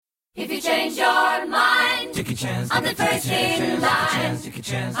If you change your mind, take a chance. I'm the first in line.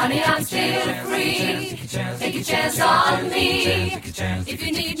 Honey, I'm still free. Take a chance on me. If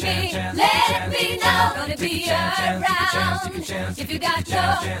you need me, let me know. Gonna be around. If you got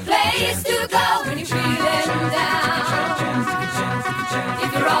no place to go when you're feeling down.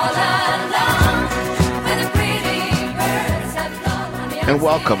 If you're all alone, when the pretty birds have flown, honey, I'm and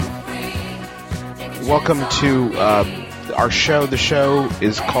welcome to our show. The show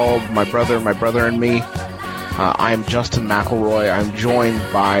is called My Brother, and Me. I am Justin McElroy. I'm joined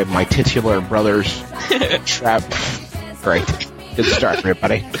by my titular brothers, Great. Good start,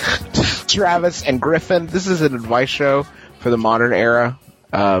 everybody. Travis and Griffin. This is an advice show for the modern era,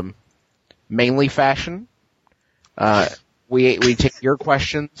 mainly fashion. We take your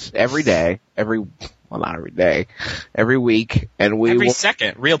questions every day, every week, and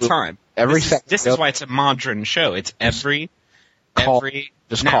second, real time. This is why it's a modern show. It's call.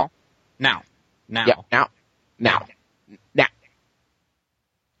 Now. Yeah, now.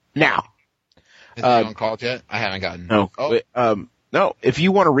 Has anyone called yet? I haven't gotten. No. Oh. No. If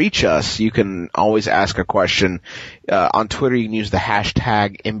you want to reach us, you can always ask a question. On Twitter, you can use the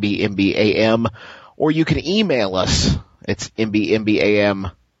hashtag MBMBAM, or you can email us. It's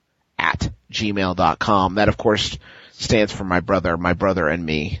mbmbam@gmail.com. That, of course, stands for my brother, and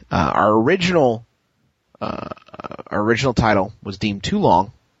me. Our original title was deemed too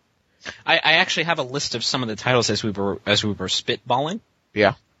long. I actually have a list of some of the titles as we were spitballing.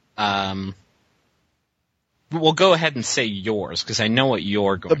 Yeah. We'll go ahead and say yours because I know what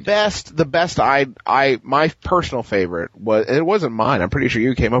you're going. The best. My personal favorite was. It wasn't mine. I'm pretty sure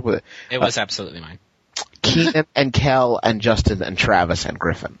you came up with it. It was absolutely mine. Keenan and Kel and Justin and Travis and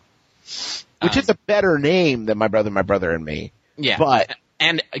Griffin, which is a better name than my brother, and me. Yeah. But.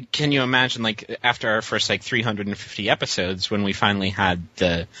 And can you imagine, like, after our first, 350 episodes, when we finally had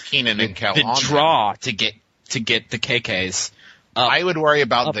the Keenan and Kel the on draw to get the KKs up, I would worry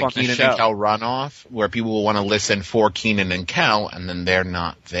about the on Keenan the and Kel runoff, where people will want to listen for Keenan and Kel, and then they're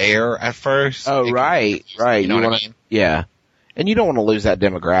not there at first. Oh, right. You know what I mean? Yeah. And you don't want to lose that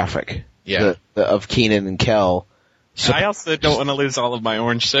demographic. Yeah. Of Keenan and Kel. So, I also don't want to lose all of my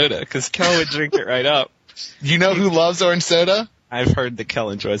orange soda, because Kel would drink it right up. You know who loves orange soda? I've heard that Kel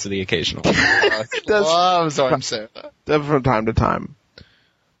enjoys the occasional. He loves orange soda. From time to time.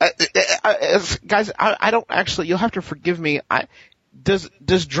 Guys, I don't actually, you'll have to forgive me.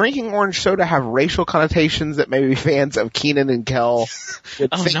 Does drinking orange soda have racial connotations that maybe fans of Keenan and Kel would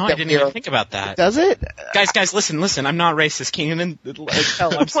Oh, think no, I that didn't even think about that. Does it? Guys, listen, I'm not racist. Keenan and Kel,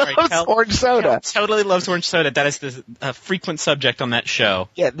 I'm sorry, Kel. Orange soda. Kel totally loves orange soda. That is the frequent subject on that show.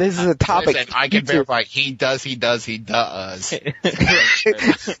 Yeah, this is a topic. Listen, I can verify. He does. YouTube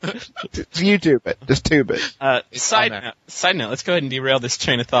it. Just tube it. Side note, let's go ahead and derail this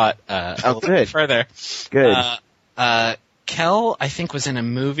train of thought a little bit further. Good. Kel, I think, was in a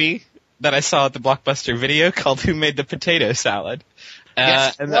movie that I saw at the Blockbuster video called Who Made the Potato Salad?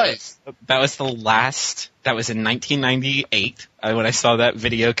 Yes, it was. That was the last, that was in 1998 when I saw that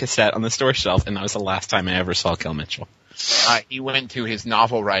video cassette on the store shelf, and that was the last time I ever saw Kel Mitchell. He went to his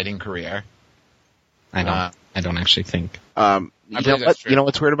novel writing career. I don't actually think. You know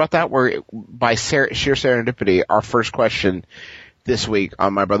what's weird about that? Where by sheer serendipity, our first question this week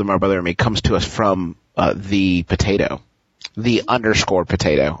on My Brother, and Me comes to us from the potato, the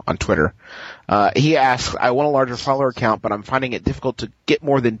 _potato on Twitter. He asks, I want a larger follower count, but I'm finding it difficult to get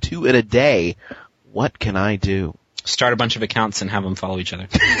more than 2 in a day. What can I do? Start a bunch of accounts and have them follow each other.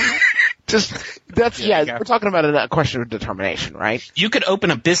 We're talking about a question of determination, right? You could open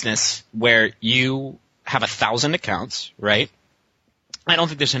a business where you have 1,000 accounts, right? I don't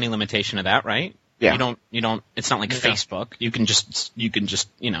think there's any limitation to that, right? Yeah. You don't, it's not like Facebook. You can just,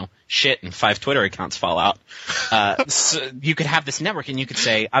 shit and 5 Twitter accounts fall out. So you could have this network and you could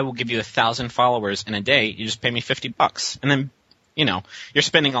say, I will give you 1,000 followers in a day. You just pay me $50. And then, you're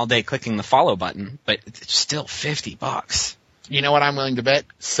spending all day clicking the follow button, but it's still $50. You know what I'm willing to bet?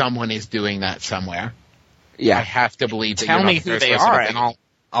 Someone is doing that somewhere. Yeah. I have to believe that. Tell me you're who they are and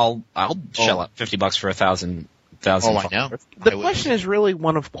I'll shell out $50 for 1,000. Oh, I know. The question is really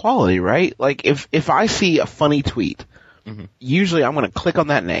one of quality, right? Like, if I see a funny tweet, usually I'm going to click on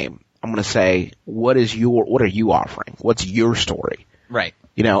that name. I'm going to say, what are you offering? What's your story? Right.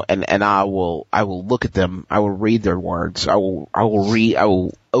 And I will look at them. I will read their words. I will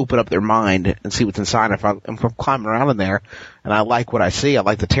open up their mind and see what's inside. If I'm climbing around in there and I like what I see, I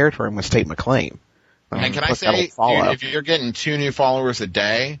like the territory, I'm going to state my claim. And can I say, if you're getting 2 new followers a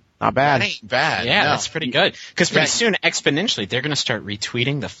day, Not bad. That ain't bad. Yeah, no. that's pretty good. Because pretty Yeah. soon, exponentially, they're going to start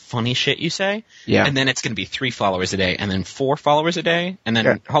retweeting the funny shit you say. Yeah. And then it's going to be 3 followers a day, and then 4 followers a day, and then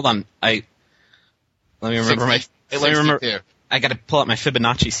Yeah. hold on, let me remember my. Let me remember. 62. I got to pull out my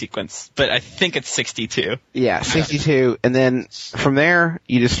Fibonacci sequence, but I think it's 62. Yeah, 62. And then from there,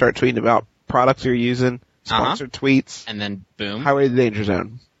 you just start tweeting about products you're using, sponsored tweets, And then boom. Highway to the Danger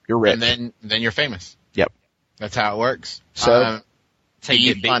Zone. You're rich. And then you're famous. Yep. That's how it works. So- That's how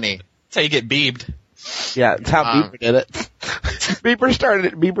you Be get funny. That's how you get beebed. Yeah, that's how Bieber did it.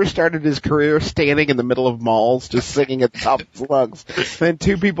 Bieber started his career standing in the middle of malls, just singing at the top of his lungs. Then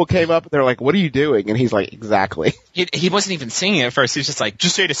 2 people came up and they're like, "What are you doing?" And he's like, "Exactly." He wasn't even singing at first. He was just like,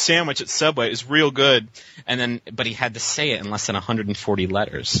 just ate a sandwich at Subway. It was real good. And then, but he had to say it in less than 140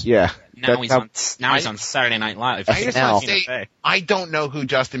 letters. Yeah. Now That's he's on Saturday Night Live. I just Now. want to say, I don't know who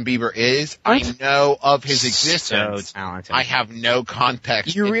Justin Bieber is. I know of his existence. So talented. I have no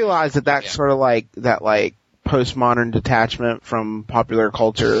context. You realize that's Yeah. sort of like that, like postmodern detachment from popular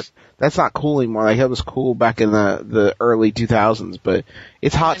culture. That's not cool anymore. Like it was cool back in the early 2000s, but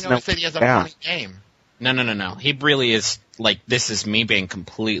it's hot I to know. noticed that he has a Yeah. funny name. No. He really is like, this is me being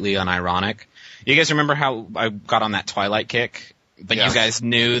completely unironic. You guys remember how I got on that Twilight kick? But Yeah. you guys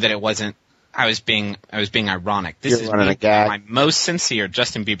knew that it wasn't, I was being ironic. This You're is running me a gag. my most sincere.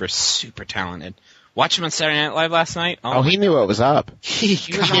 Justin Bieber's super talented. Watch him on Saturday Night Live last night. Oh, he knew what was up. he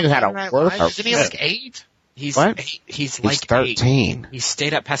He knew how to work. Isn't he like 8? He's What? he's He's like 13. He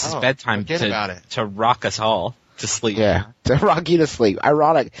stayed up past his Oh, bedtime forget about it. to rock us all to sleep. Yeah, to rock you to sleep.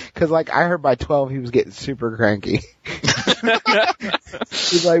 Ironic, because like I heard by 12 he was getting super cranky.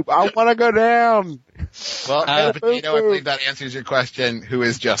 He's like, "I want to go down." Well, boo-boo. Potato, I believe that answers your question. Who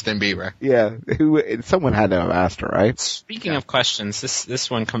is Justin Bieber? Yeah, someone had to have asked her, right? Speaking of questions, this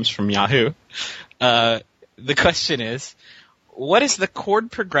one comes from Yahoo. The question is, what is the chord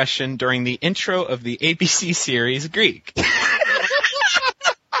progression during the intro of the ABC series Greek?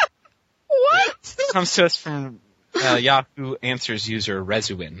 What? Comes to us from Yahoo Answers user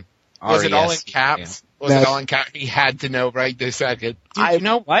Rezuin. Was it all in RESUN. caps? Was No. it all in caps? He had to know right this second. Dude, you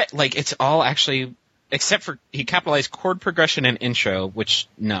know what? Like, it's all actually, except for he capitalized chord progression and intro, which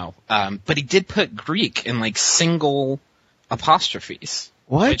no. But he did put Greek in like single apostrophes.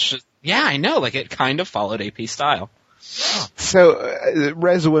 What? Which, yeah, I know. Like, it kind of followed AP style. So,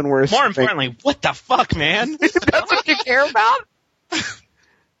 Rezuin were More importantly, what the fuck, man? that's what you care about?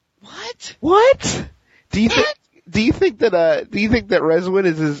 What? What? Do you think that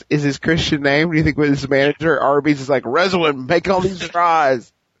Rezuin is his Christian name? Do you think when his manager at Arby's is like, "Rezuin, make all these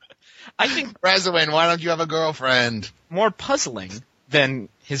fries"? I think Rezuin, why don't you have a girlfriend? more puzzling than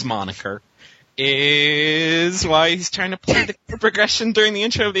his moniker is why he's trying to play the chord progression during the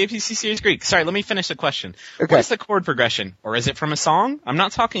intro of the APC series Greek. Sorry, let me finish the question. Okay. What is the chord progression? Or is it from a song? I'm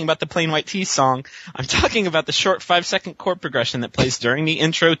not talking about the Plain White T's song. I'm talking about the short 5-second chord progression that plays during the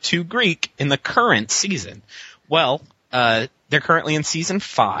intro to Greek in the current season. Well, they're currently in season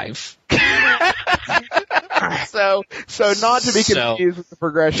 5. So not to be confused with the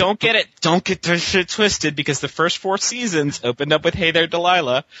progression. Don't get this shit twisted, because the first 4 seasons opened up with Hey There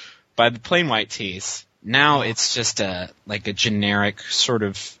Delilah by the Plain White T's. Now it's just a generic sort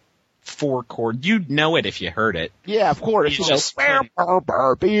of 4-chord. You'd know it if you heard it. Yeah, of course. You You know, just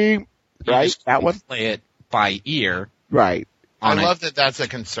beep, You right? just That one? play it by ear. Right. I on a- love that that's a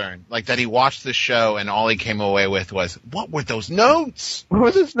concern. Like that he watched the show and all he came away with was, what were those notes? What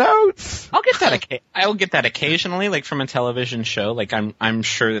was his notes? I'll get that. I'll get that occasionally, like from a television show. Like I'm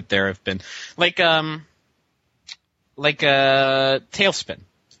sure that there have been like Tailspin.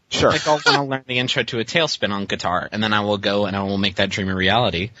 Sure. Like I'll want to learn the intro to a Tailspin on guitar, and then I will go and I will make that dream a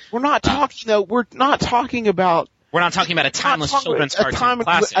reality. We're not talking though. We're not talking about We're not talking about a timeless children's cartoon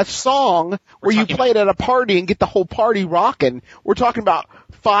classic. a song where you talking play it at a party and get the whole party rocking. We're talking about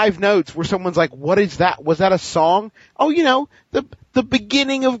 5 notes where someone's like, "What is that? Was that a song?" Oh, you know, the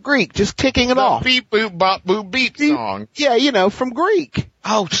beginning of Greek, just kicking it off. Beep boop bop boop beep song. Yeah, you know, from Greek.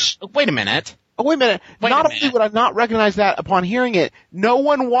 Oh, wait a minute. Oh, wait a minute. Wait a Not minute. only would I not recognize that upon hearing it, no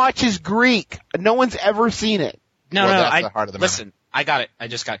one watches Greek. No one's ever seen it. No, Well, no, that's the heart of the matter. listen. I got it. I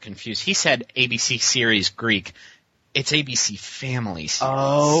just got confused. He said ABC series Greek. It's ABC Family series.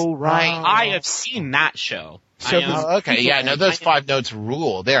 Oh, right. I have seen that show. So I am- the- Oh, okay, yeah, no, those I- 5 notes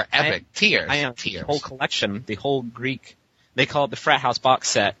rule. They're epic. Tears. I am the Tears. whole collection, the whole Greek. They call it the Frat House box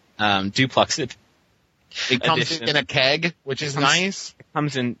set, duplexed. It comes edition. in a keg, which is comes- nice. It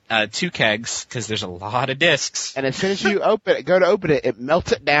comes in 2 kegs because there's a lot of discs. And as soon as you open it, it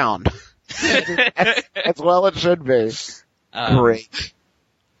melts it down. As well it should be. Great.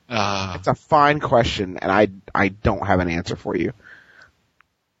 It's a fine question, and I don't have an answer for you.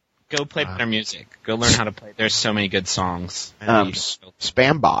 Go play their music. Go learn how to play. There's so many good songs. And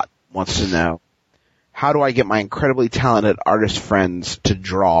Spambot wants to know, how do I get my incredibly talented artist friends to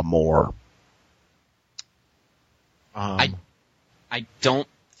draw more? I don't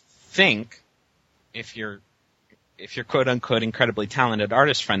think if you're quote unquote incredibly talented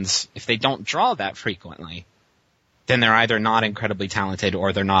artist friends, if they don't draw that frequently, then they're either not incredibly talented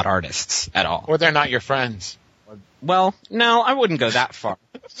or they're not artists at all. Or they're not your friends. Well, no, I wouldn't go that far.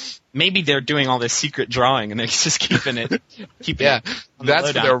 Maybe they're doing all this secret drawing and they're just keeping it. Yeah, that's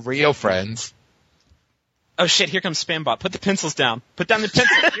for their real friends. Oh shit, here comes Spambot. Put the pencils down. Put down the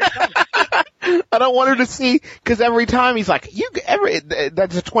pencils. I don't want her to see, because every time he's like,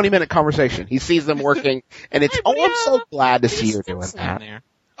 that's a 20-minute conversation. He sees them working, and it's, I'm so glad to see you doing that.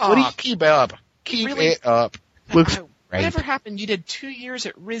 Oh, keep up. Keep it up. Looks great. Whatever happened? You did 2 years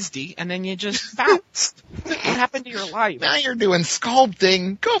at RISD, and then you just bounced. What happened to your life? Now you're doing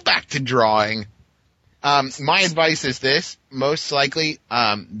sculpting. Go back to drawing. My advice is this. Most likely,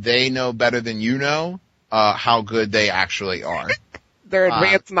 they know better than you know how good they actually are. Their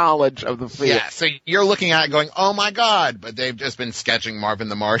advanced knowledge of the field. Yeah, so you're looking at it going, oh my god, but they've just been sketching Marvin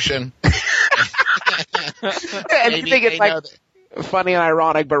the Martian. And you think it's like funny and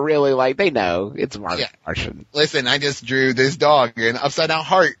ironic, but really, like, they know it's Marvin the Martian. Listen, I just drew this dog, an upside down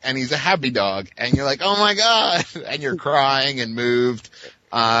heart, and he's a happy dog. And you're like, oh my god, and you're crying and moved.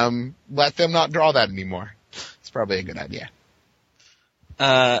 Let them not draw that anymore. It's probably a good idea.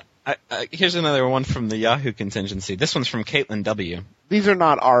 Here's another one from the Yahoo contingency. This one's from Caitlin W. These are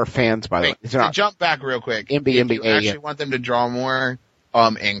not our fans, by the way. These are not. Jump back real quick. If you actually want them to draw more,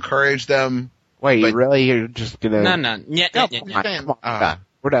 encourage them. Wait, really? You're just gonna... No. Come on.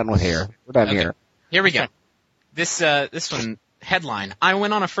 We're done with here. We're done here. Here we go. This one, headline. I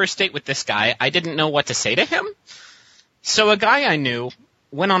went on a first date with this guy. I didn't know what to say to him. So a guy I knew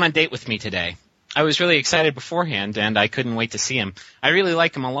went on a date with me today. I was really excited beforehand, and I couldn't wait to see him. I really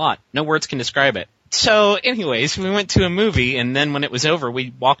like him a lot. No words can describe it. So, anyways, we went to a movie, and then when it was over,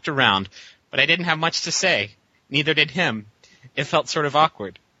 we walked around. But I didn't have much to say. Neither did him. It felt sort of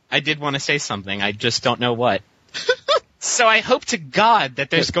awkward. I did want to say something. I just don't know what. So I hope to God that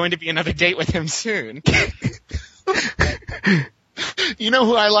there's going to be another date with him soon. You know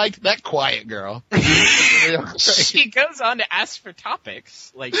who I liked? That quiet girl. She goes on to ask for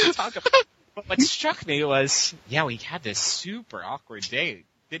topics. Like, to talk about... But what struck me was, we had this super awkward date.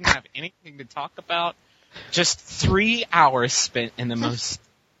 Didn't have anything to talk about. Just 3 hours spent in the most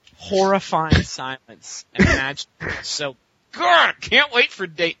horrifying silence imaginable. So, God, can't wait for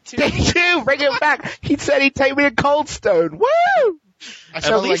date 2. Date 2, bring it back. He said he'd take me to Cold Stone. Woo!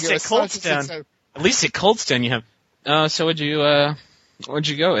 At least at Cold Stone, you have. So what'd you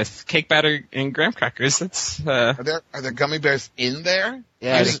go with? Cake batter and graham crackers. That's. Are there gummy bears in there?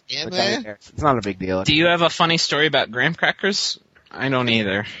 Yeah, in there. It's not a big deal. Do you have a funny story about graham crackers? I don't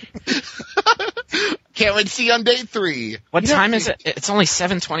either. Can't wait to see you on date 3. What time is it? It's only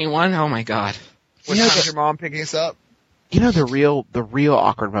 7:21. Oh my God. What time is your mom picking us up? You know the real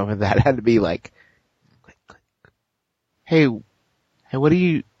awkward moment that had to be like, hey, what are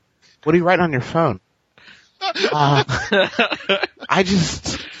you writing on your phone? I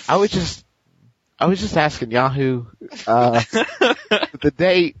was just asking Yahoo. The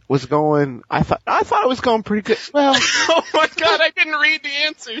date was going. I thought it was going pretty good. Well, oh my God, I didn't read the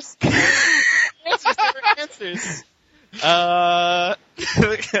answers. Answers.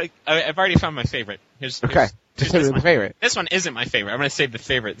 I've already found my favorite. Here's the favorite. This one isn't my favorite. I'm going to save the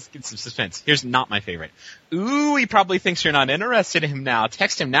favorite. Let's get some suspense. Here's not my favorite. Ooh, he probably thinks you're not interested in him now.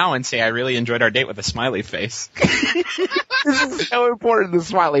 Text him now and say, I really enjoyed our date with a smiley face. This is so important, the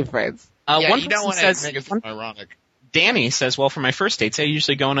smiley face. One you don't want says, to make it ironic. Danny says, well, for my first dates, I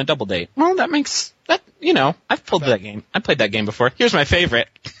usually go on a double date. Well, I've pulled that game. I played that game before. Here's my favorite.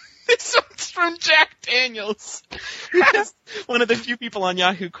 This one's from Jack Daniels. One of the few people on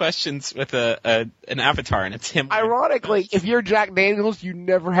Yahoo Questions with an avatar, and it's him. Ironically, if you're Jack Daniels, you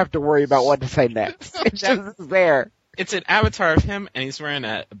never have to worry about what to say next. It's just there. It's an avatar of him, and he's wearing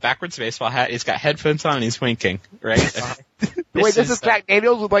a backwards baseball hat. He's got headphones on, and he's winking. Right? Wait, this is Jack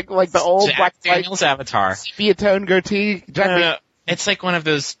Daniels with like the old Jack black Daniels avatar. Sepia-tone goatee. It's like one of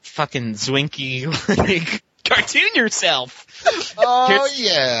those fucking Zwinky like cartoon yourself. Oh,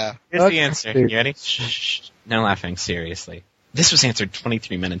 Here's the answer. You ready? Shh. No laughing, seriously. This was answered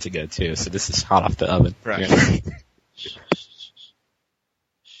 23 minutes ago, too, so this is hot off the oven. Right.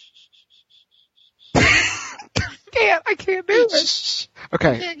 I can't do it.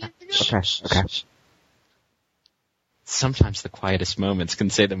 Okay. Sometimes the quietest moments can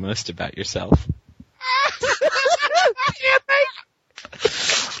say the most about yourself.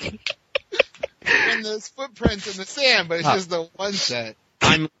 find those footprints in the sand, but it's just the one set.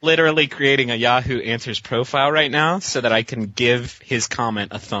 I'm literally creating a Yahoo Answers profile right now so that I can give his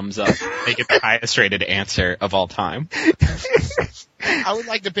comment a thumbs up, make it the highest rated answer of all time. I would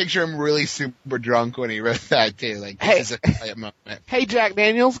like to picture him really super drunk when he wrote that too. Like, this is a quiet moment. Hey, Jack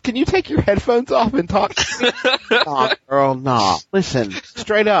Daniels, can you take your headphones off and talk to me? Nah, girl, nah. Listen,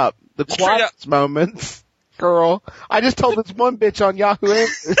 straight up, the quietest moments, girl. I just told this one bitch on Yahoo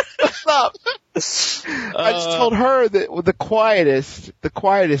Answers. What's up? I just told her that with the quietest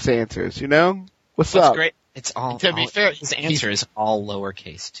answers, you know? What's up? Great. It's all, to be fair, his answer is all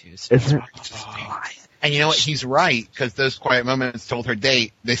lowercase too. So and you know what? He's right, because those quiet moments told her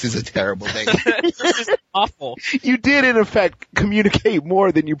date, this is a terrible date. This is awful. You did, in effect, communicate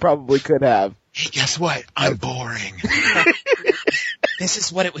more than you probably could have. Hey, guess what? I'm boring. This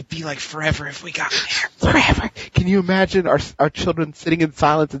is what it would be like forever if we got there. Forever. Can you imagine our children sitting in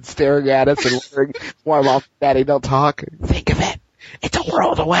silence and staring at us and wondering why mom and daddy don't talk? Think of it. It's a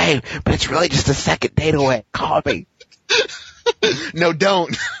world away, but it's really just a second date away. Call me. No,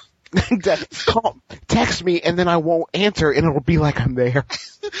 don't. Text me, and then I won't answer, and it'll be like I'm there.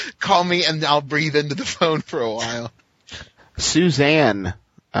 Call me, and I'll breathe into the phone for a while. Suzanne,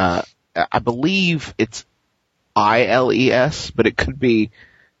 I believe it's ILES, but it could be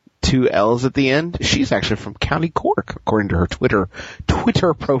 2 L's at the end. She's actually from County Cork, according to her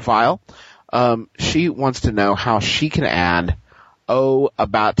Twitter profile. She wants to know how she can add,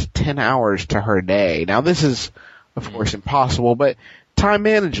 about 10 hours to her day. Now, this is, of course, impossible, but time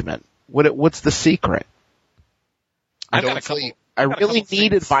management. What's the secret? I don't sleep. I really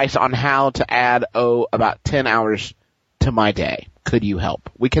need advice on how to add, about 10 hours to my day. Could you help?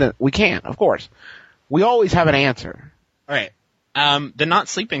 We can, of course. We always have an answer. All right. The not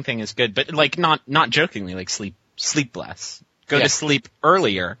sleeping thing is good, but like not jokingly, like sleep less. Go to sleep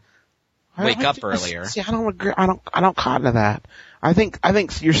earlier. Wake up earlier. See, I don't agree. I don't cotton to that. I think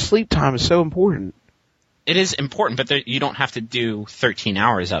your sleep time is so important. It is important, but you don't have to do 13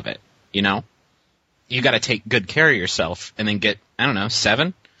 hours of it. You know, you got to take good care of yourself and then get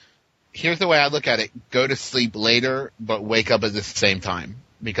 7. Here's the way I look at it: go to sleep later, but wake up at the same time.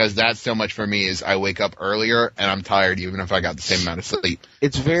 Because that's so much for me is I wake up earlier and I'm tired even if I got the same amount of sleep.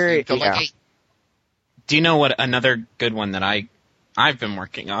 It's very, so like 8. Do you know what another good one that I've been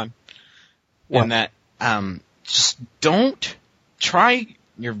working on? What? And that, just don't try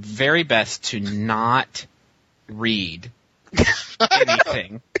your very best to not read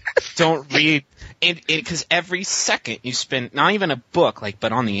anything. Don't read because every second you spend, not even a book,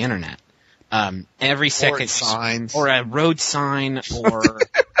 but on the internet. Every second, signs, or a road sign, or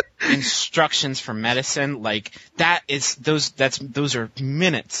instructions for medicine, those are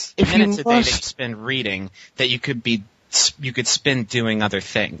minutes a day that you spend reading that you could spend doing other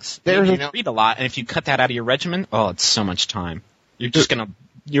things. You read a lot, and if you cut that out of your regimen, it's so much time.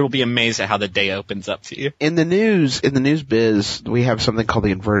 You'll be amazed at how the day opens up to you. In the news biz, we have something called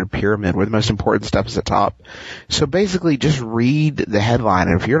the inverted pyramid, where the most important stuff is at the top. So basically, just read the headline,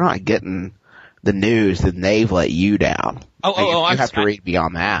 and if you're not getting the news, then they've let you down. You have to read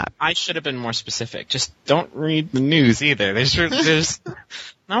beyond that. I should have been more specific. Just don't read the news either. There's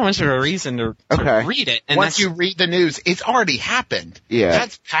not much of a reason to read it. And once you read the news, it's already happened. Yeah.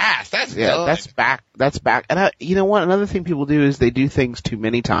 That's past. That's done. That's back. And you know what? Another thing people do is they do things too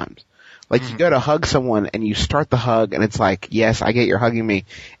many times. Like you go to hug someone and you start the hug and it's like, yes, I get you're hugging me.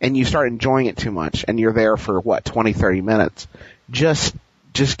 And you start enjoying it too much and you're there for 20, 30 minutes. Just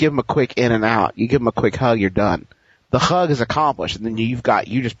give them a quick in and out. You give them a quick hug, you're done. The hug is accomplished, and then you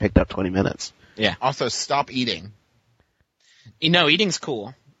just picked up 20 minutes. Yeah. Also, stop eating. Eating's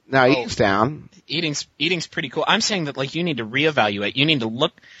cool. No, eating's down. Eating's pretty cool. I'm saying that you need to reevaluate. You need to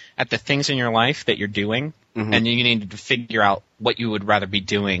look at the things in your life that you're doing, and you need to figure out what you would rather be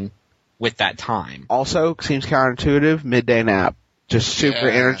doing with that time. Also, seems counterintuitive, midday nap. Just super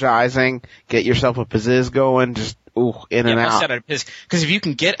energizing. Get yourself a pizziz going. Just in and out. Because if you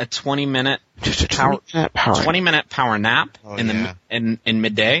can get a 20-minute power nap in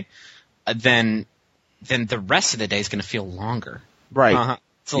midday, then the rest of the day is going to feel longer. Right.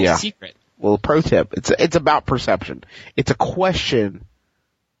 It's a little secret. Well, pro tip. It's about perception. It's a question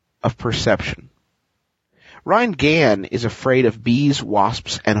of perception. Ryan Gann is afraid of bees,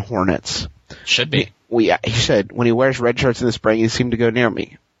 wasps, and hornets. Should be. He said, when he wears red shirts in the spring, he seems to go near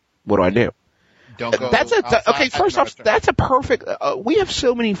me. What do I do? Don't go Okay, first off, that's a perfect, we have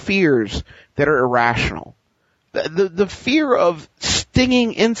so many fears that are irrational. The fear of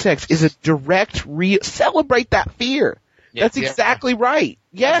stinging insects is a direct celebrate that fear. Yeah, that's exactly right.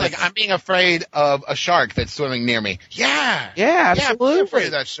 Yes. Like, I'm being afraid of a shark that's swimming near me. Yeah. Yeah, absolutely. I'm afraid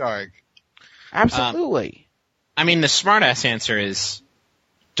of that shark. Absolutely. I mean, the smartass answer is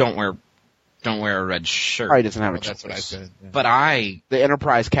don't wear a red shirt. Probably doesn't have a That's what I choice. said. Yeah. But The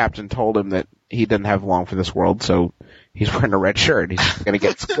Enterprise captain told him that he didn't have long for this world, so he's wearing a red shirt. He's going to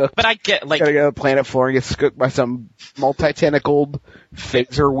get scooked. I get, like, He's going to go to the planet floor and get scooked by some multi-tentacled,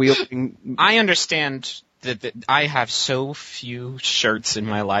 phaser-wielding... I understand that I have so few shirts in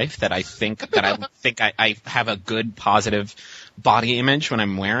my life that I think I have a good positive body image when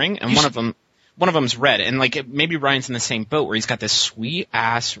I'm wearing, and one of them's red, and like maybe Ryan's in the same boat where he's got this sweet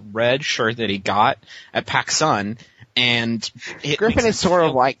ass red shirt that he got at PAX Sun, and Griffin is sort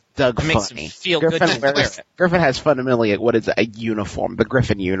of like Doug it makes him Funny. feel good to wear it. Griffin has fundamentally what is a uniform, the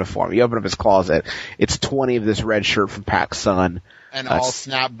Griffin uniform. You open up his closet, it's 20 of this red shirt from PAX Sun. And all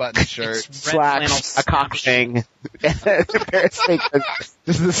snap button shirts. Slacks, a cock ring, and a pair of sneakers.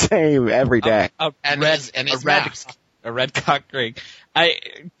 This is the same every day. A red cock ring.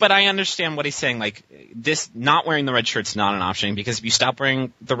 But I understand what he's saying. Like, this, not wearing the red shirt's not an option, because if you stop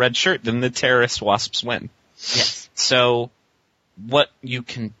wearing the red shirt, then the terrorist wasps win. Yes. So, what you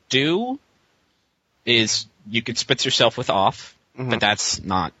can do is you could spritz yourself with off, but that's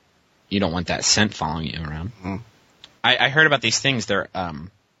not, you don't want that scent following you around. Mm-hmm. I heard about these things.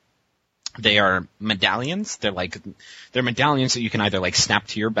 They are medallions. They're medallions that you can either like snap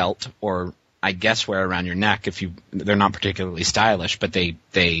to your belt or I guess wear around your neck they're not particularly stylish, but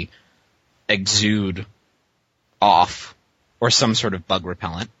they exude off or some sort of bug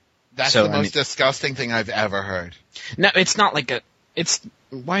repellent. That's the most disgusting thing I've ever heard. No, it's not like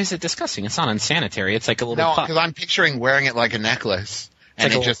why is it disgusting? It's not unsanitary. It's like a little No, puff. because I'm picturing wearing it like a necklace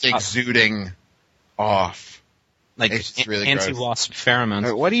and like it just exuding off. Like it's just really anti-wasp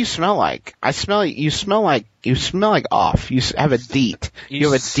pheromones. What do you smell like? You smell like off. You have a DEET. You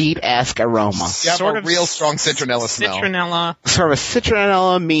have a DEET-esque aroma. You have Sort a of real strong citronella smell. Citronella. Sort of a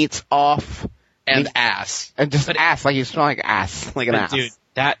citronella meets off. And ass. And just ass, like you smell like ass. Like an ass. Dude,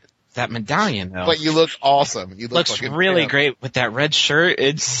 that medallion though. But you look awesome. You look looks like really great with that red shirt.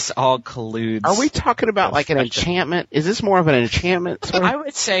 It's all colludes. Are we talking about like an enchantment? Is this more of an enchantment? Sort of? I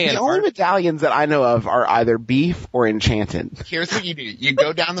would say the only medallions that I know of are either beef or enchanted. Here's what you do. You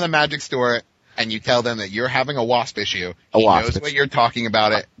go down to the magic store and you tell them that you're having a wasp issue. He knows what you're talking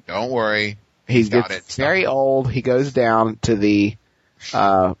about it. Don't worry. He's got it. very old. He goes down to the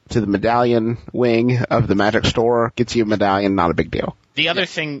medallion wing of the magic store, gets you a medallion, not a big deal. The other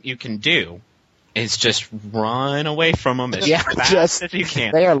thing you can do is just run away from them as fast as you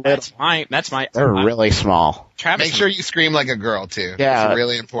can. They are little. That's my. They're really small. Travis, Make sure you scream like a girl too. Yeah, it's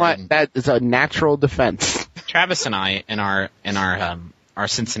really important. That is a natural defense. Travis and I in our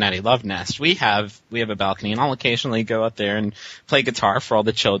Cincinnati Love Nest, we have a balcony, and I'll occasionally go out there and play guitar for all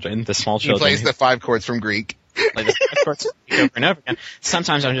the children, the small He children. plays the 5 chords from Greek. Like of course, over and over again.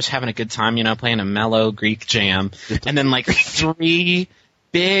 Sometimes I'm just having a good time, playing a mellow Greek jam, and then like 3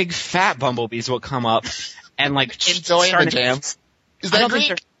 big fat bumblebees will come up and like enjoying the jams. Is that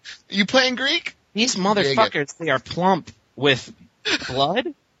Greek? Are you playing Greek? These motherfuckers, they are plump with blood,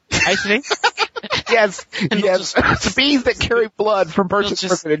 I think. Yes. It's bees that carry blood from person to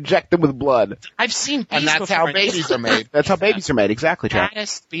person, inject them with blood. I've seen bees and that's before. how babies are made. That's how babies are made, exactly, Travis.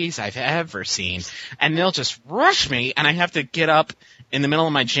 Fattest bees I've ever seen. And they'll just rush me, and I have to get up in the middle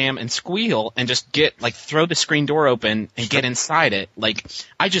of my jam and squeal and just throw the screen door open and get inside it. Like,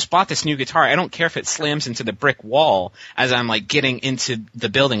 I just bought this new guitar. I don't care if it slams into the brick wall as I'm like getting into the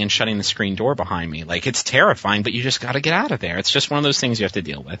building and shutting the screen door behind me. Like, it's terrifying, but you just gotta get out of there. It's just one of those things you have to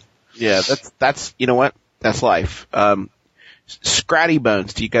deal with. Yeah, that's you know what? That's life. Scratty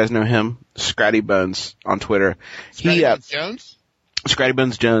Bones, do you guys know him? Scratty Bones on Twitter. Jones? Scratty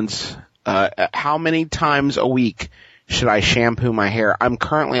Bones Jones. How many times a week should I shampoo my hair? I'm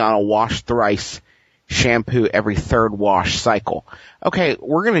currently on a wash thrice, shampoo every 3rd wash cycle. Okay,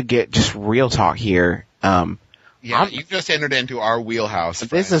 we're gonna get just real talk here. You just entered into our wheelhouse.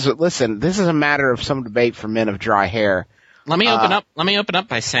 This is a matter of some debate for men of dry hair. Let me open up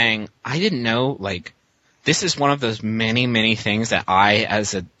by saying I didn't know, like, this is one of those many, many things that I,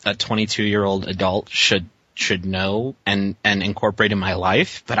 as a 22-year-old adult, should know and incorporate in my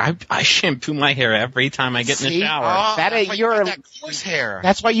life. But I shampoo my hair every time I get in the shower. Hair.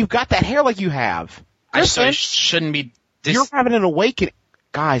 That's why you've got that hair like you have. I shouldn't be. You're having an awakening,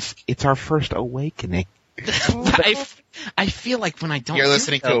 guys. It's our first awakening. I feel like when I don't. You're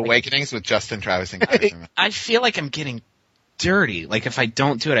listening to Awakenings with Justin, Travis, and Guys. I feel like I'm getting dirty. Like if I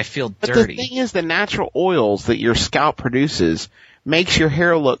don't do it, I feel dirty. But the thing is, the natural oils that your scalp produces makes your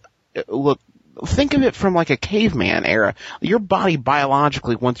hair look. Think of it from like a caveman era. Your body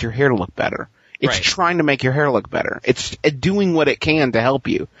biologically wants your hair to look better. It's trying to make your hair look better. It's doing what it can to help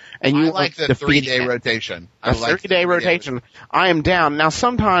you. And you I like the 3-day rotation. A 30-day rotation. I am down. Now,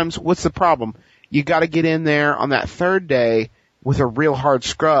 sometimes, what's the problem? You got to get in there on that 3rd day with a real hard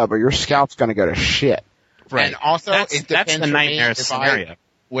scrub, or your scalp's going to go to shit. Right. And also, it depends that's the for nightmare me scenario.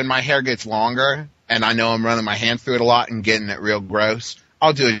 When my hair gets longer, and I know I'm running my hands through it a lot and getting it real gross,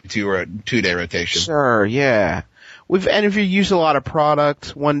 I'll do a 2-day rotation. Sure, yeah. And if you use a lot of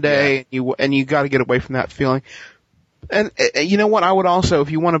product one day, and you got to get away from that feeling. And you know what? I would also,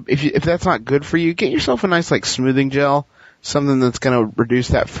 if that's not good for you, get yourself a nice like smoothing gel, something that's going to reduce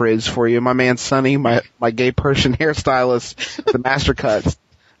that frizz for you. My man Sonny, my gay Persian hairstylist, the Master Cuts.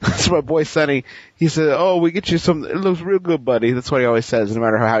 That's my boy Sonny. He said, "Oh, we get you some. It looks real good, buddy." That's what he always says, no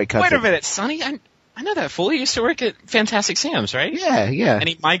matter how he cuts it. Wait a minute, Sonny. I know that fool. He used to work at Fantastic Sam's, right? Yeah. And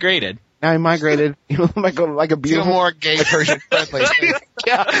he migrated. Now he migrated, like a beautiful, more gay Persian friendly.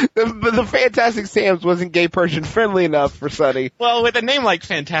 Yeah, the Fantastic Sam's wasn't gay Persian friendly enough for Sonny. Well, with a name like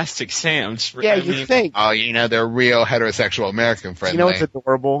Fantastic Sam's, yeah, you think? Oh, they're real heterosexual American friendly. You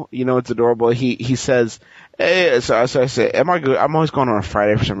know what's adorable? He says, "Hey," so I say, "Am I good? I'm always going on a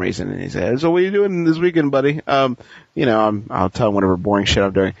Friday for some reason." And he says, "So what are you doing this weekend, buddy?" I'll tell him whatever boring shit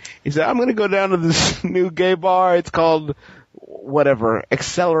I'm doing. He said, "I'm going to go down to this new gay bar. It's called whatever,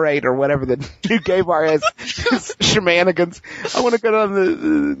 Accelerate or whatever the new gay bar is. Shenanigans. I want to go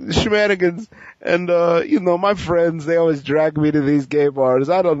down the Shenanigans. And, my friends, they always drag me to these gay bars.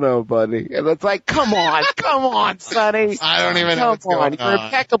 I don't know, buddy." And it's like, come on, Sonny. I don't even know what's going on. You're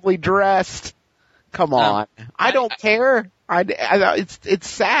impeccably dressed. Come on. I don't care. It's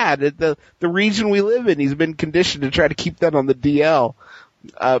sad. The region we live in, he's been conditioned to try to keep that on the DL.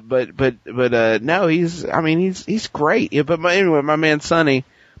 But no, he's great. Yeah, but anyway, my man Sonny,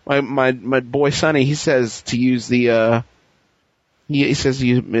 my boy Sonny, he says to use that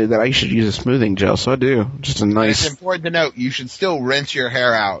I should use a smoothing gel, so I do. Just a nice. It's important to note, you should still rinse your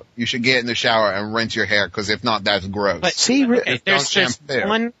hair out. You should get in the shower and rinse your hair, because if not, that's gross. But see,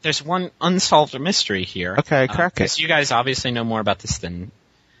 there's one unsolved mystery here. Okay, crack it. You guys obviously know more about this than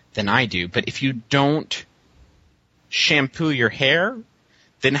I do, but if you don't shampoo your hair,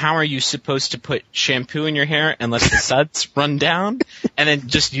 then how are you supposed to put shampoo in your hair and let the suds run down, and then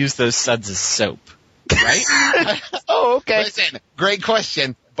just use those suds as soap, right? Oh, okay. Listen, great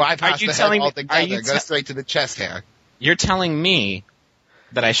question. Bypass the head altogether. Go straight to the chest hair. You're telling me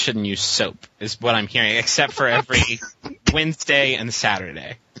that I shouldn't use soap, is what I'm hearing, except for every Wednesday and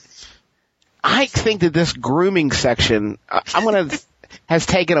Saturday. I think that this grooming section, has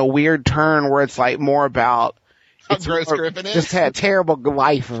taken a weird turn where it's like more about gross Griffin is. Just had a terrible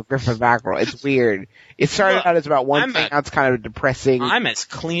life of Griffin McElroy. It's weird. It started out as about one thing. Now it's kind of depressing. I'm as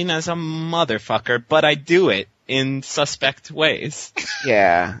clean as a motherfucker, but I do it in suspect ways.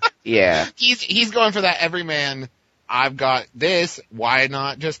 Yeah. He's going for that everyman. I've got this. Why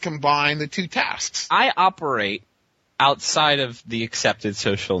not just combine the two tasks? I operate outside of the accepted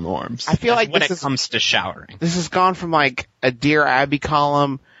social norms. I feel like when it comes to showering. This has gone from like a Dear Abby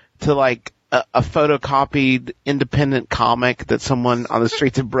column to like a photocopied independent comic that someone on the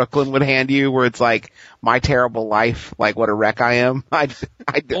streets of Brooklyn would hand you, where it's like, my terrible life, like what a wreck I am.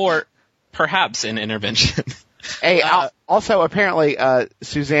 Or perhaps an intervention. Hey, also apparently,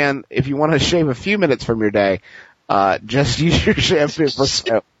 Suzanne, if you want to shave a few minutes from your day, just use your shampoo for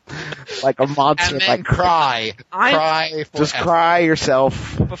soap. Like a monster. And then cry. Just cry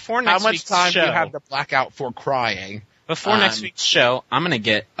yourself. Before next week's show. How much time do you have to black out for crying? Before next week's show, I'm going to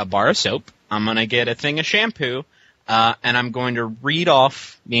get a bar of soap, I'm going to get a thing of shampoo, and I'm going to read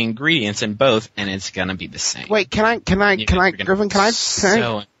off the ingredients in both, and it's going to be the same. Wait, Griffin, can I?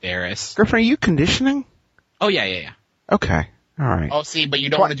 So embarrassed. Griffin, are you conditioning? Oh, yeah. Okay. All right. Oh, see, but you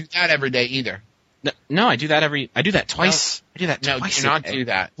don't want to do that every day either. No, I do that twice. No, I do that twice. Do not do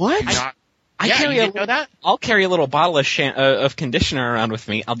that. What? I'll carry a little bottle of conditioner around with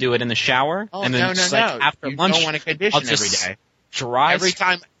me. I'll do it in the shower, and then after lunch, don't want to condition every day. Dry.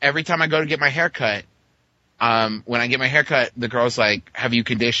 Every time I go to get my hair cut, when I get my hair cut, the girl's like, "Have you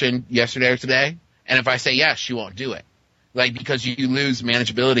conditioned yesterday or today?" And if I say yes, she won't do it, like, because you lose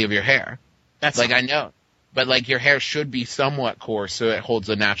manageability of your hair. That's like, I know, but like, your hair should be somewhat coarse so it holds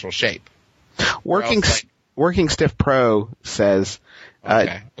a natural shape. Working Stiff Pro says.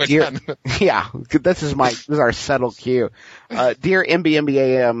 Okay. This is our settled cue. Dear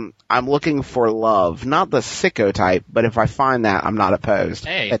MBMBAM, I'm looking for love, not the sicko type, but if I find that, I'm not opposed.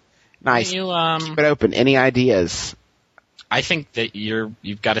 Hey, nice. Keep it open. Any ideas? I think that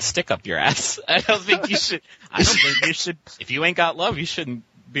you've got a stick up your ass. I don't think you should. If you ain't got love, you shouldn't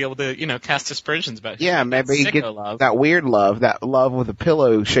be able to, cast aspersions about who Yeah, maybe sicko get love. that weird love, that love with a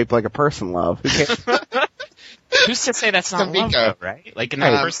pillow shaped like a person love. Who cares? Who's to say that's not love, Tamika. though, right? Like in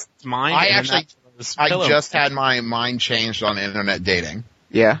that person's mind. I and then actually- that I pillow- just had my mind changed on internet dating.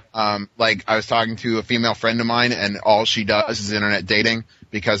 Yeah. Like I was talking to a female friend of mine and all she does is internet dating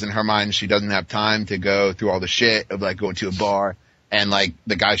because in her mind she doesn't have time to go through all the shit of like going to a bar and like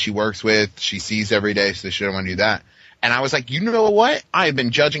the guy she works with, she sees every day, so she doesn't want to do that. And I was like, you know what? I have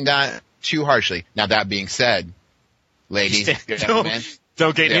been judging that too harshly. Now that being said, ladies, gentlemen,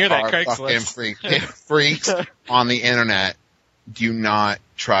 Don't get near that there are fucking Craigslist. freaks on the internet. Do not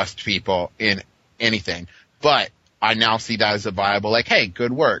trust people in anything. But I now see that as a viable, like, hey,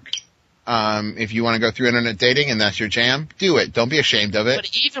 good work. If you want to go through internet dating and that's your jam, do it. Don't be ashamed of it.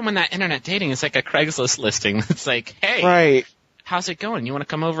 But even when that internet dating is like a Craigslist listing, it's like, hey, Right. how's it going? You want to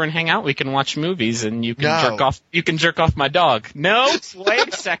come over and hang out? We can watch movies and you can No. jerk off. You can jerk off my dog. No, wait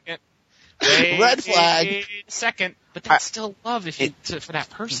a second. Wait Red flag. a second. But that's still love if you for that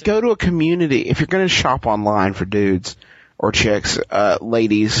person. Go to a community. If you're going to shop online for dudes or chicks,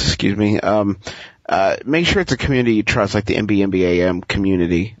 ladies, excuse me, make sure it's a community you trust, like the NBAM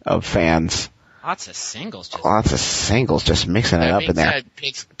community of fans. Lots of singles. Just Lots of singles just mixing it That up being in there. said,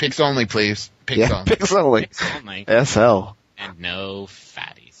 pics only, please. Pics Yeah, only. picks only. picks only SL. and no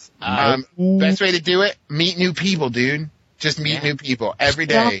fatties. Best way to do it, meet new people, dude. Just meet new people. Every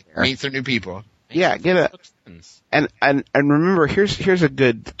Get out day, there. meet some new people. Yeah, get it. And remember, here's a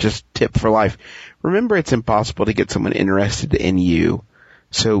good just tip for life. Remember, it's impossible to get someone interested in you.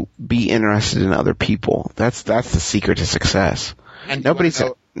 So be interested in other people. That's the secret to success. And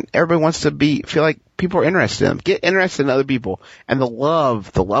Everybody wants to feel like people are interested in them. Get interested in other people, and the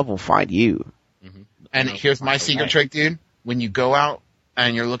love will find you. And here's my secret trick, dude. When you go out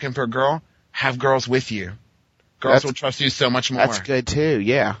and you're looking for a girl, have girls with you. Girls will trust you so much more. That's good too.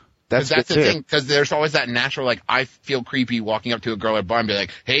 Yeah, that's the good too. thing, because there's always that natural, like, I feel creepy walking up to a girl at a bar and be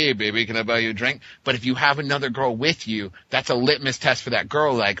like, hey, baby, can I buy you a drink? But if you have another girl with you, that's a litmus test for that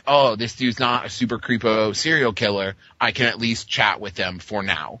girl, like, oh, this dude's not a super creepo serial killer. I can at least chat with them for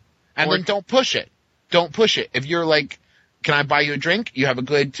now. And then don't push it. Don't push it. If you're like, can I buy you a drink? You have a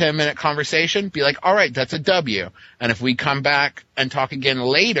good 10-minute conversation. Be like, all right, that's a W. And if we come back and talk again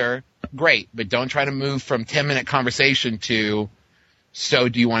later, great. But don't try to move from 10-minute conversation to, so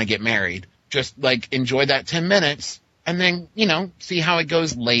do you want to get married? Just like enjoy that 10 minutes and then, see how it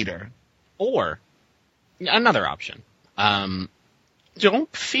goes later. Or another option. Don't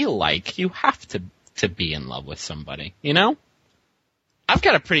feel like you have to be in love with somebody. I've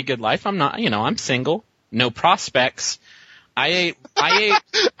got a pretty good life. I'm not. I'm single. No prospects. I ate.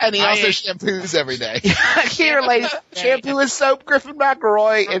 And he also shampoos every day. Here, ladies, shampoo and soap, Griffin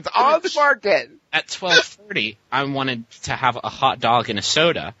McElroy. It's on the market. At 12:30, I wanted to have a hot dog and a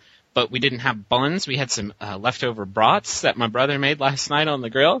soda, but we didn't have buns. We had some leftover brats that my brother made last night on the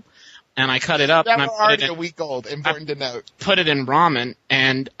grill, and I cut it up That and I were put it already in. a week old. Important to note. Put it in ramen,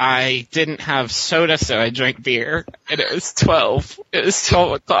 and I didn't have soda, so I drank beer, and it was 12. It was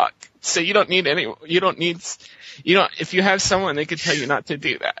 12 o'clock. So you don't need if you have someone, they could tell you not to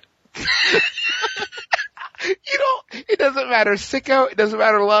do that. It doesn't matter, sicko. It doesn't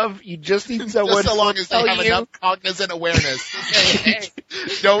matter, love. You just need someone Just so long as they tell have you. enough cognizant awareness. Hey,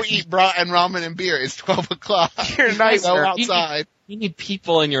 don't eat brat and ramen and beer. It's 12 o'clock. You're nice. Go outside. You need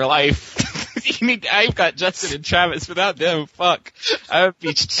people in your life. I've got Justin and Travis. Without them, fuck. I would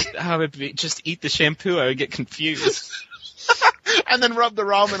be just eat the shampoo. I would get confused. And then rub the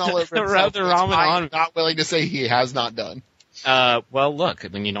ramen all over himself. Rub the ramen which I'm on. not willing to say he has not done. Well, look,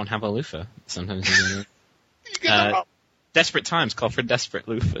 when you don't have a loofah, sometimes you You get the ramen. desperate times call for desperate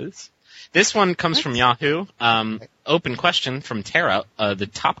loofahs. This one comes from Yahoo. Open question from Tara, the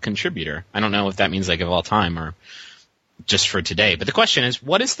top contributor. I don't know if that means like of all time or just for today. But the question is,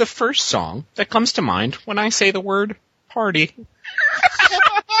 what is the first song that comes to mind when I say the word party?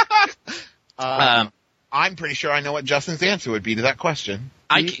 I'm pretty sure I know what Justin's answer would be to that question.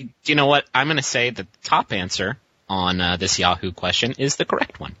 Do you know what? I'm going to say the top answer on this Yahoo question is the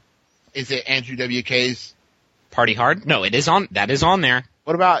correct one. Is it Andrew WK's? Party hard? No, it is on. That is on there.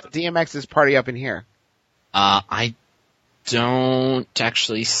 What about DMX's Party Up in Here? I don't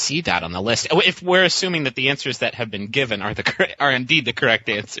actually see that on the list. If we're assuming that the answers that have been given are indeed the correct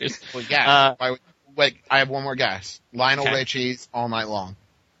answers. Well, yeah. Wait, I have one more guess. Lionel Okay. Richie's All Night Long.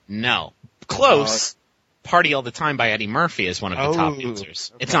 No. Close. Party All the Time by Eddie Murphy is one of the top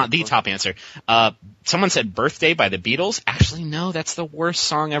answers. Okay. It's not the top answer. Someone said Birthday by the Beatles. Actually, no, that's the worst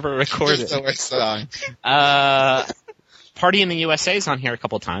song ever recorded. Just the worst song. Party in the USA is on here a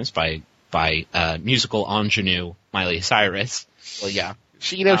couple times by musical ingenue Miley Cyrus. Well, yeah.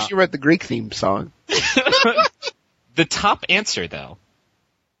 She wrote the Greek theme song. The top answer, though.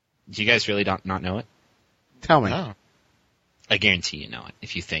 Do you guys really not know it? Tell me. Oh. I guarantee you know it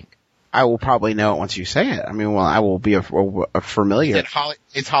if you think. I will probably know it once you say it. I mean, well, I will be a familiar.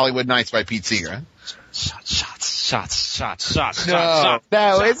 It's Hollywood Nights by Pete Seeger. Shots. No,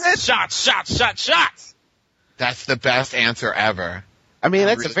 is it? Shots. That's the best answer ever. I mean,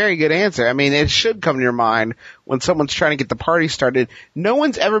 that's a very good answer. I mean, it should come to your mind when someone's trying to get the party started. No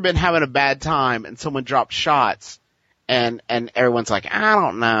one's ever been having a bad time and someone drops shots and everyone's like, I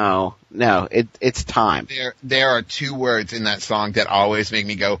don't know. No, it's time. There are two words in that song that always make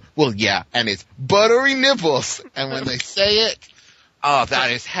me go, well, yeah, and it's buttery nipples. And when they say it, oh,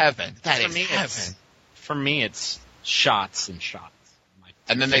 that is heaven. That is heaven. For me, it's shots and shots.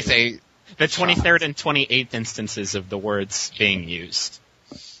 And then they say the 23rd and 28th instances of the words being used.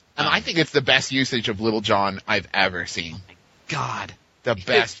 And I think it's the best usage of Little John I've ever seen. Oh my God. The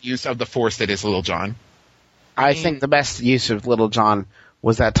best use of the force that is Little John. I think the best use of Little John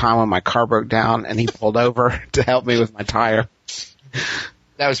was that time when my car broke down and he pulled over to help me with my tire.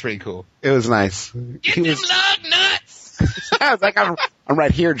 That was pretty cool. It was nice. Get them lug nuts! I was like, I'm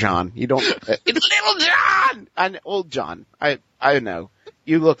right here, John. You don't. It's Little John. Old John. I know.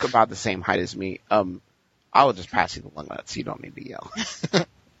 You look about the same height as me. I will just pass you the lung nuts. You don't need to yell.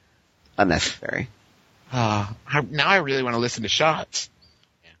 Unnecessary. Now I really want to listen to Shots.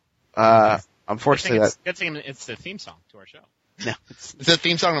 Unfortunately, good thing it's the theme song to our show. No, it's the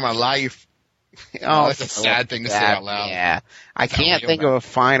theme song of my life. Oh, that's a sad thing to say out loud. Yeah, I can't think of a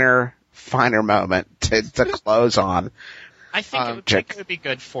finer moment to close on. I think it would be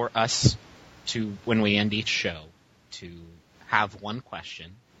good for us to, when we end each show, to have one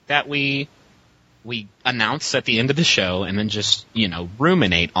question that we announce at the end of the show and then just,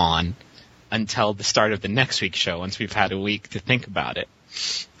 ruminate on until the start of the next week's show once we've had a week to think about it.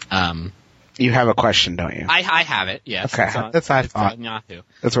 You have a question, don't you? I have it, yes. Okay, that's what I thought. On Yahoo.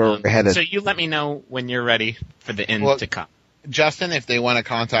 That's where we're headed. So you let me know when you're ready for the end to come. Justin, if they want to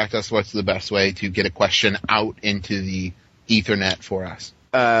contact us, what's the best way to get a question out into the Ethernet for us?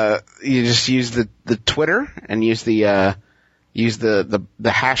 You just use the Twitter and use the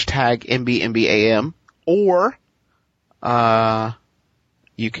hashtag MBMBAM, or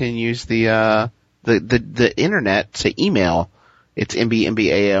you can use the internet to email. It's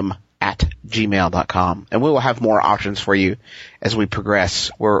mbmbam@gmail.com, and we will have more options for you as we progress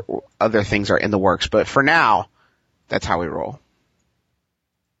where other things are in the works. But for now, that's how we roll.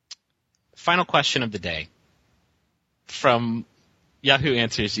 Final question of the day from Yahoo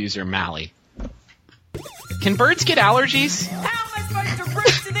Answers user Mally. Can birds get allergies? How am I supposed to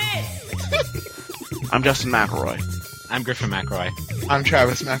reach this? I'm Justin McElroy. I'm Griffin McElroy. I'm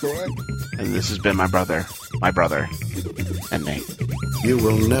Travis McElroy. And this has been my brother, and me. You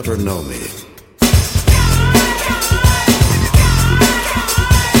will never know me